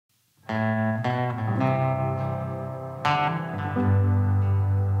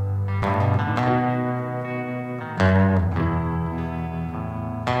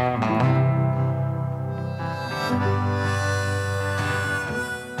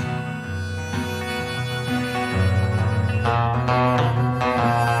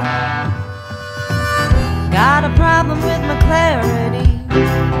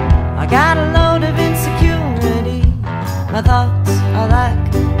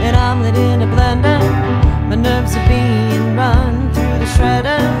omelet in a blender. My nerves are being run through the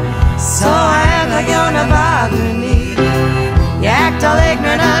shredder. So I act like you're not bothering me. You act all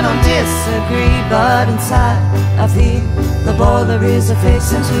ignorant, I don't disagree, but inside I feel the boiler is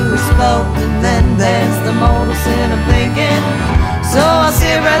affixing to explode. And then there's the mortal sin of thinking. So I'll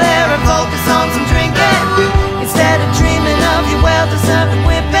sit right there and focus on some drinking, instead of dreaming of your well-deserved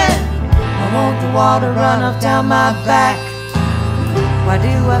whipping. I want the water run off down my back. Why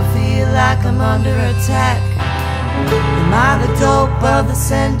do I feel like I'm under attack? Am I the dope of the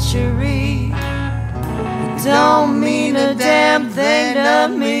century? It don't mean a damn thing to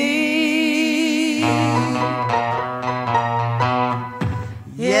me.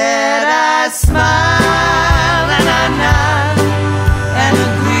 Yet I smile and I nod and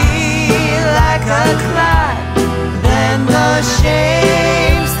agree like a cloud. Then the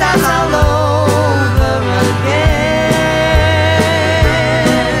shame starts all over again.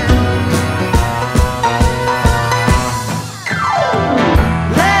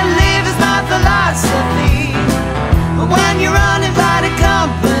 Let live is my philosophy. When you're uninvited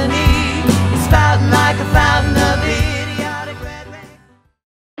company, you're spouting like a fountain of idiotic red rain.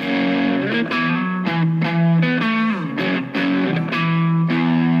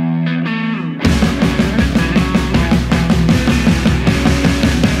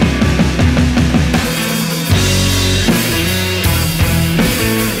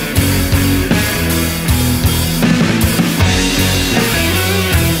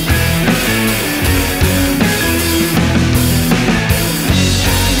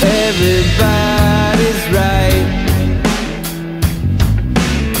 Everybody's right,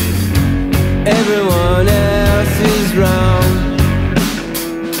 everyone else is wrong.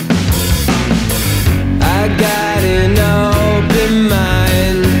 I got an open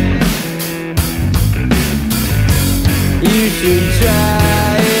mind. You should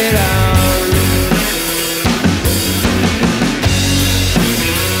try it on.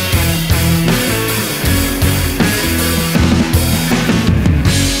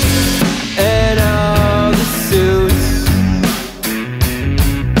 And all the suits,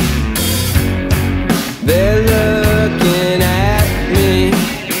 they're looking at me.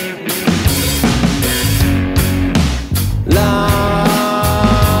 Long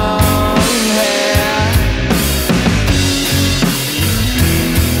hair,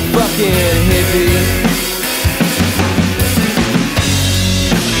 fucking hippie.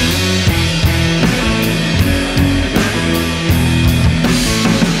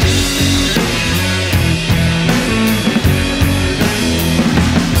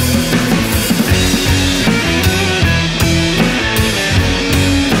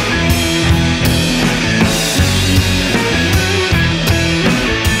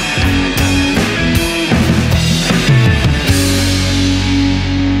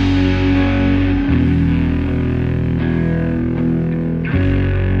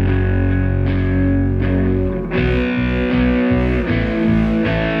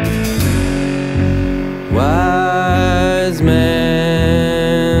 Wise man,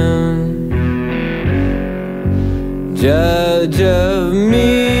 judge of me,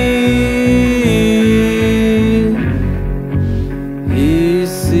 he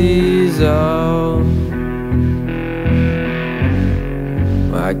sees all.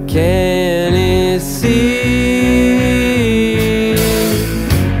 Why can't he see?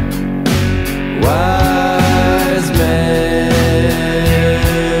 Wise man,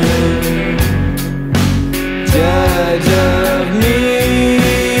 judge of me,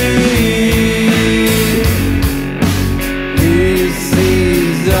 he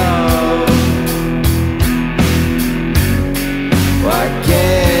sees all. Why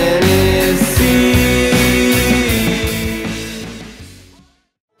can't he see?